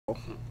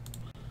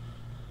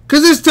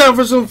Because it's time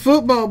for some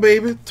football,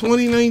 baby.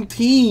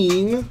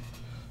 2019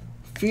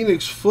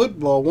 Phoenix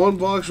football. One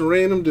box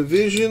random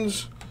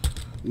divisions.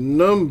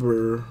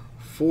 Number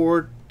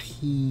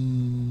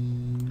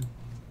 14.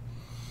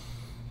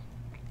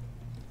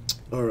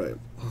 All right.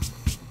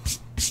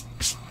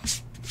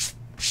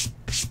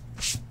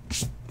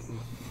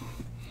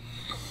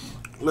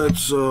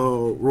 Let's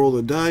roll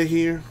the die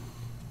here.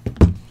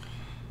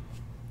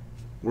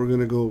 We're going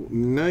to go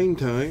 9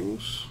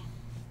 times.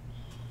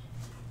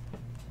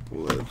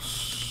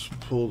 Let's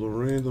pull the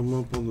random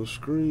up on the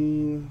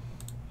screen.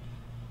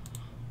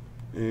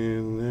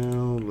 And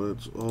now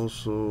let's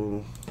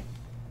also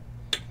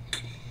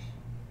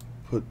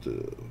put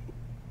the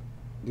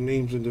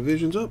names and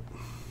divisions up.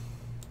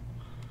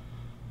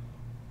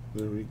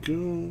 There we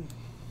go.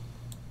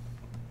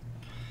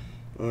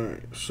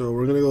 Alright, so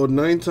we're going to go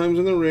 9 times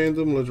in the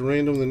random. Let's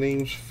random the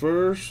names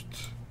first.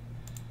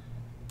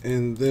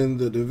 And then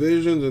the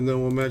divisions, and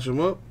then we'll match them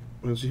up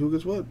and see who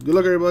gets what. Good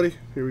luck, everybody.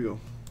 Here we go.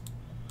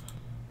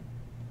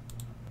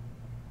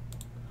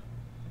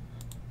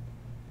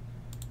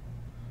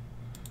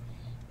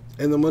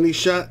 And the money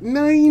shot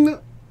 9.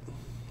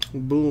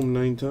 Boom,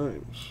 9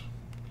 times.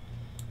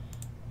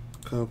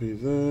 Copy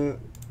that.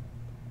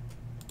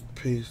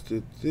 Paste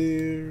it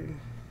there.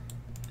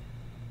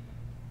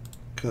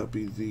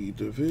 Copy the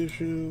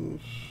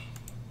divisions.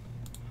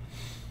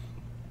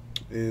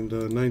 And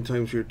 9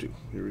 times here too.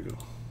 Here we go.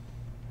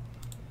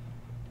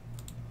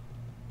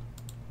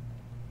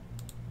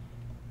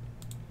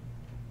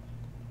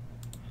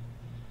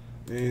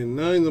 And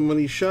 9, the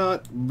money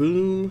shot.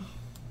 Boom.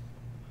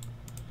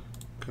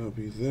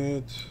 Copy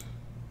that.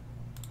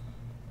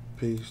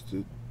 Paste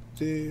it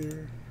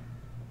there.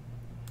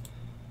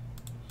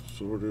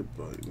 Sort it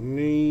by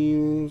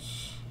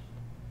names.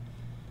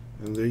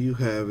 And there you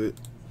have it.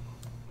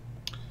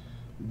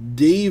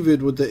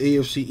 David with the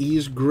AFC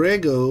East.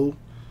 Grego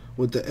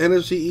with the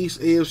NFC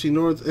East, AFC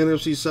North,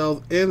 NFC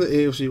South, and the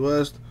AFC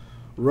West.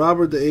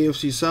 Robert, the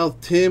AFC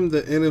South. Tim,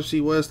 the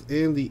NFC West,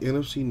 and the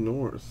NFC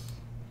North.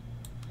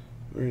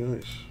 Very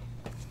nice.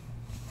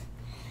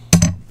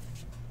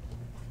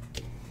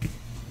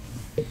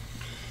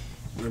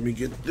 Let me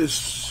get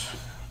this.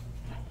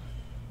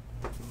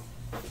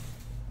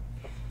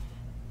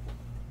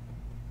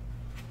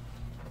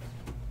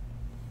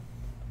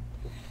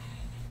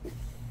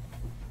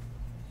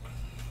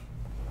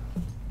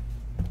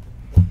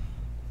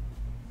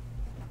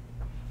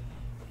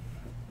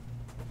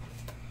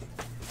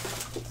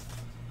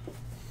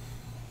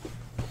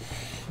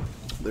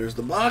 There's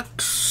the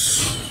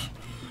box.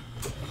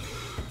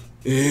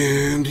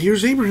 And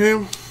here's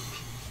Abraham.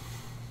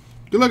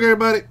 Good luck,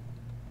 everybody.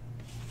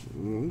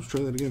 Let's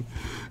try that again.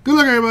 Good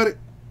luck, everybody.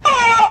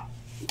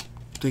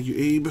 Thank you,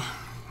 Abe.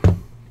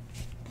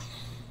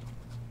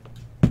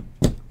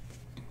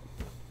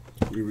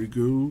 Here we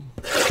go.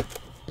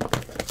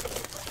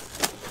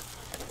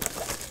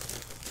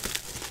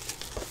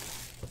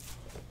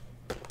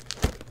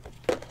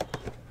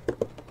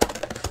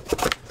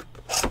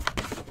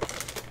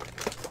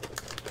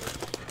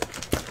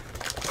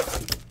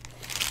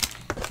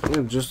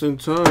 And just in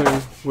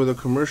time with a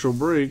commercial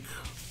break.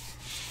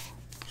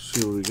 Let's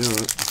see what we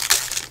got.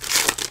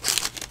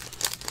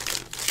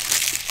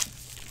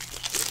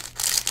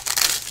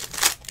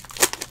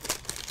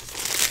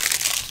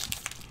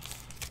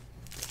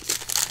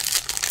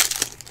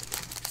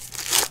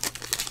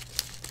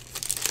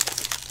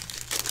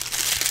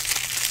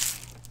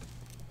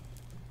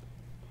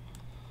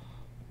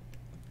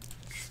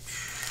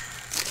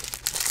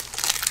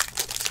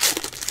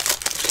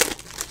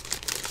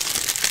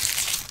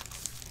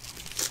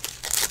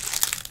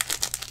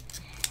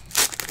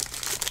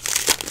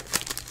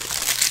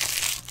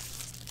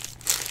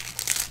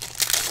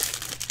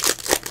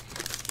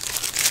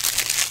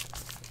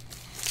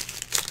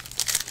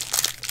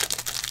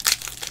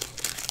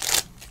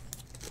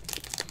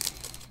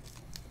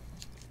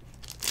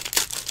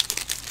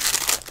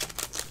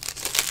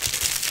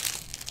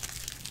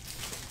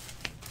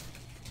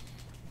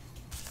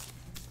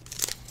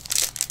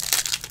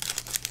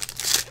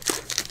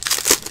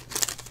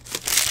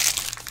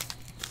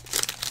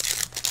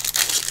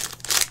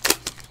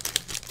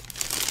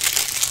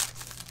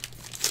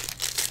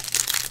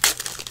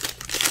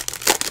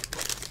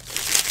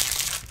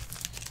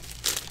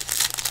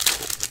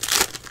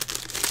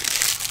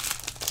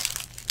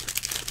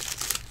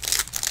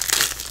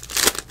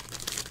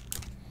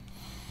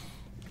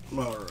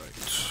 Alright,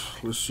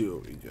 let's see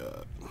what we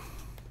got.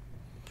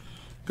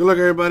 Good luck,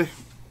 everybody.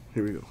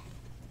 Here we go.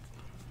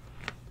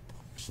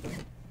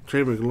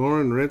 Trey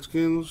McLaurin,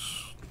 Redskins,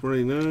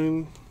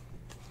 49.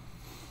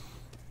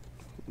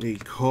 A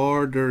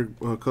card,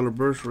 color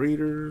burst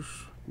Raiders.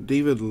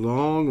 David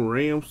Long,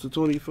 Rams to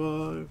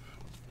 25.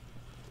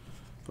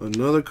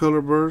 Another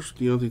color burst,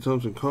 Deontay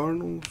Thompson,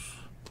 Cardinals.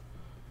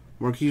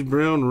 Marquise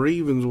Brown,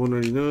 Ravens,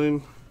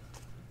 199.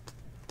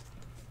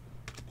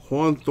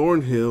 Juan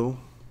Thornhill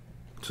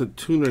to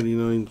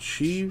 299,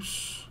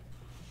 Chiefs.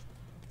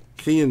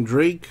 Kenyon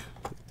Drake,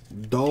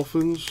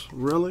 Dolphins,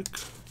 relic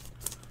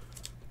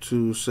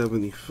to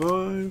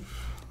 75.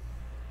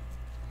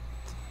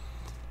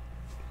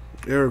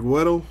 Eric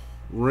Weddle,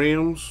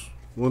 Rams,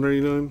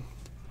 199.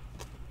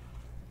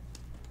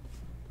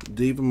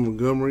 David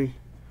Montgomery,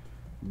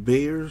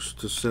 Bears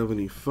to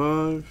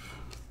 75.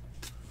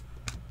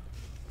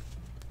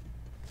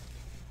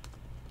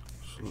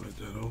 Slide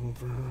that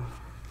over.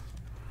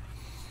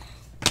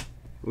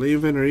 Leigh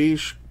Van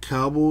Esch,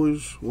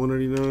 Cowboys,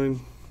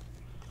 189.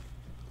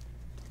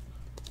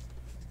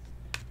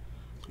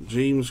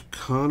 James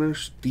Conner,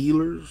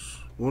 Steelers,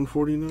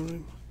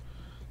 149.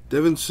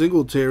 Devin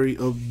Singletary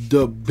of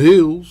the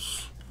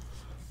Bills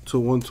to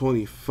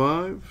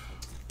 125.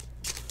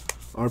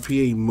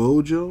 RPA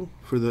Mojo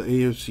for the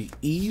AFC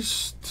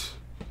East.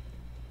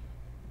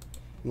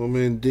 My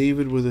man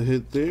David with a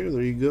hit there.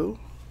 There you go.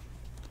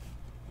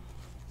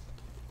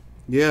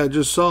 Yeah, I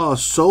just saw a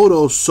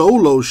Soto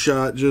solo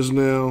shot just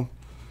now.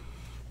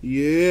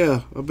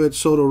 Yeah, I bet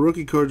Soto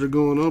rookie cards are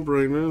going up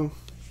right now.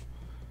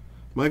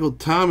 Michael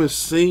Thomas,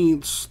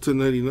 Saints to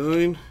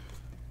 99.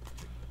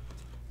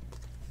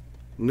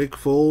 Nick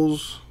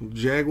Foles,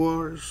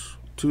 Jaguars,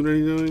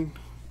 299.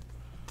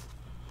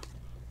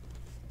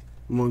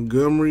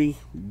 Montgomery,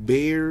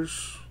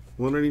 Bears,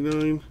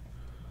 199.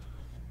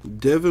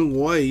 Devin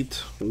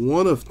White,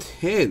 1 of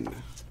 10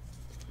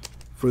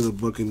 for the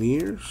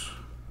Buccaneers.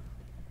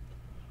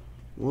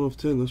 1 of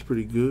 10, that's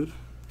pretty good.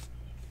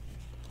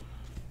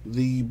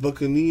 The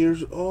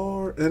Buccaneers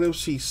are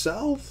NFC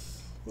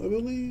South, I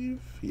believe.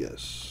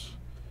 Yes.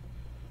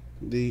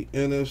 The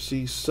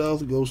NFC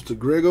South goes to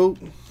Grego.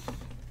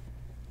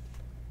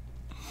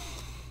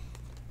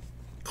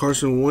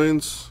 Carson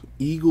Wentz,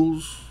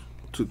 Eagles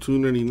to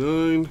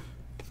 299.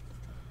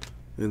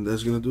 And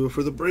that's going to do it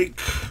for the break.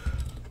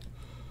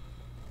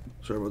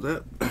 Sorry about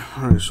that.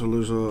 Alright, so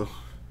there's a...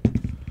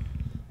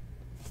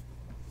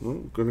 Well,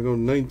 gonna go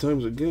 9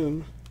 times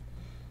again.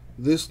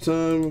 This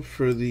time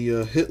for the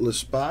hitless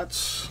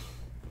spots.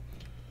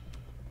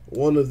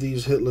 One of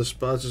these hitless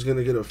spots is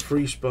gonna get a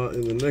free spot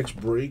in the next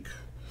break.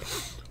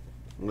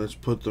 Let's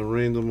put the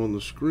random on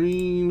the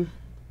screen.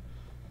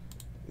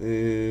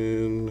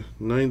 And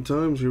 9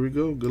 times, here we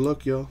go. Good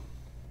luck, y'all.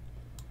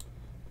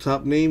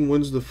 Top name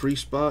wins the free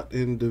spot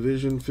in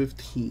Division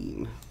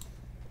 15.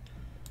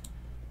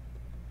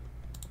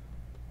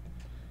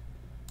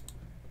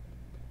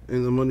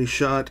 And the money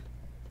shot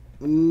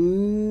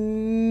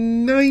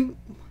 9.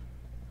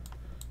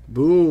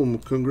 Boom.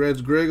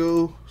 Congrats,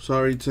 Grego.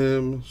 Sorry,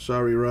 Tim.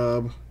 Sorry,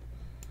 Rob.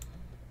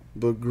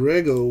 But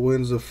Grego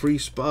wins the free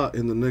spot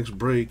in the next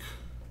break.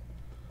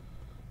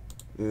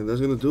 And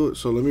that's going to do it.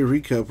 So let me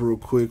recap real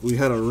quick. We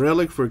had a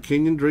relic for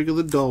Kenyon Drake of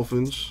the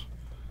Dolphins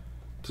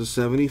to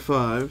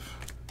 75.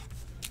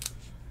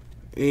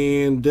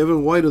 And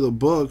Devin White of the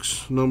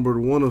Bucks, numbered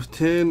 1 of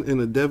 10. And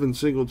a Devin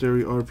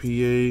Singletary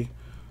RPA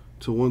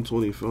to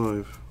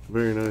 125.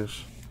 Very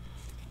nice.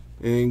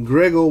 And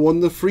Grego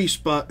won the free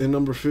spot in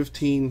number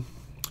 15.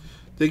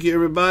 Thank you,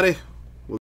 everybody.